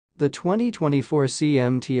The 2024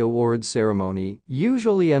 CMT Awards ceremony,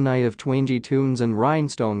 usually a night of twangy tunes and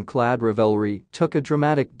rhinestone-clad revelry, took a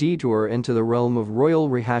dramatic detour into the realm of royal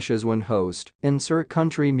rehashes when host, insert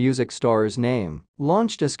country music star's name,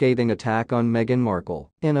 launched a scathing attack on Meghan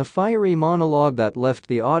Markle. In a fiery monologue that left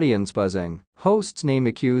the audience buzzing, host's name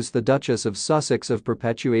accused the Duchess of Sussex of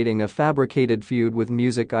perpetuating a fabricated feud with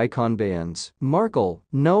music icon Beyoncé. Markle,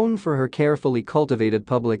 known for her carefully cultivated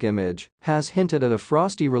public image, has hinted at a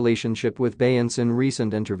frosty relationship with Beyoncé in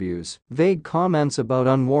recent interviews. Vague comments about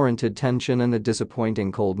unwarranted tension and a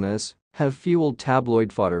disappointing coldness have fueled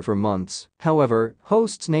tabloid fodder for months. However,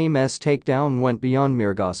 host's name's takedown went beyond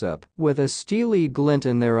mere gossip. With a steely glint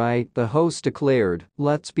in their eye, the host declared,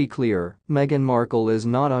 "Let's be clear, Meghan Markle is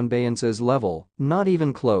not on Beyoncé's level, not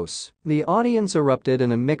even close." The audience erupted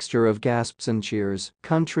in a mixture of gasps and cheers.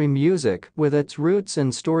 Country music, with its roots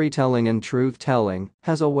in storytelling and truth-telling,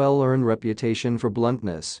 has a well-earned reputation for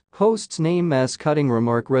bluntness. Host's name's cutting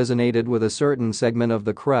remark resonated with a certain segment of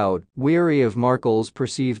the crowd, weary of Markle's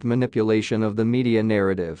perceived manipulation of the media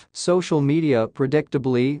narrative. Social media,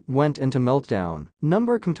 predictably, went into meltdown.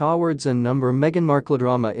 CMT Awards and Meghan Markle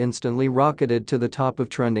drama instantly rocketed to the top of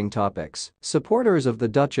trending topics. Supporters of the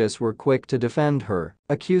Duchess were quick to defend her,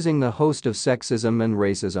 accusing the host of sexism and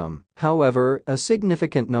racism. However, a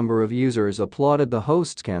significant number of users applauded the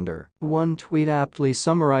host's candor. One tweet aptly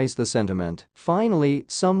summarized the sentiment. "Finally,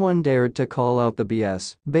 someone dared to call out the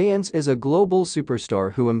BS. Beyoncé is a global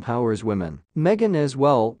superstar who empowers women. Meghan is,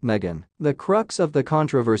 well, Meghan." The crux of the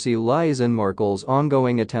controversy lies in Markle's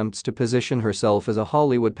ongoing attempts to position herself as a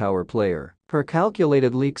Hollywood power player. Her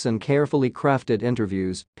calculated leaks and carefully crafted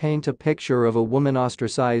interviews paint a picture of a woman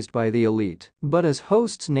ostracized by the elite. But as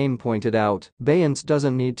host's name pointed out, Beyoncé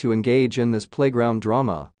doesn't need to engage in this playground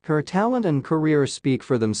drama. Her talent and career speak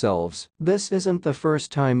for themselves. This isn't the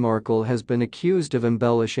first time Markle has been accused of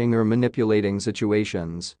embellishing or manipulating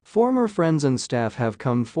situations. Former friends and staff have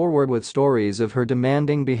come forward with stories of her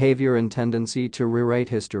demanding behavior and tendency to rewrite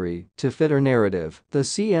history to fit her narrative. The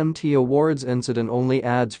CMT Awards incident only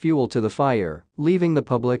adds fuel to the fire, leaving the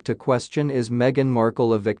public to question: is Meghan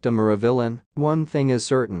Markle a victim or a villain? One thing is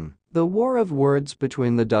certain. The war of words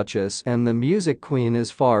between the Duchess and the music queen is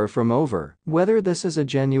far from over. Whether this is a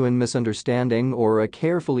genuine misunderstanding or a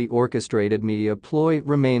carefully orchestrated media ploy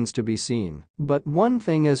remains to be seen. But one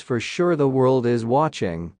thing is for sure: the world is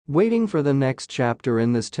watching, waiting for the next chapter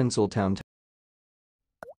in this Tinseltown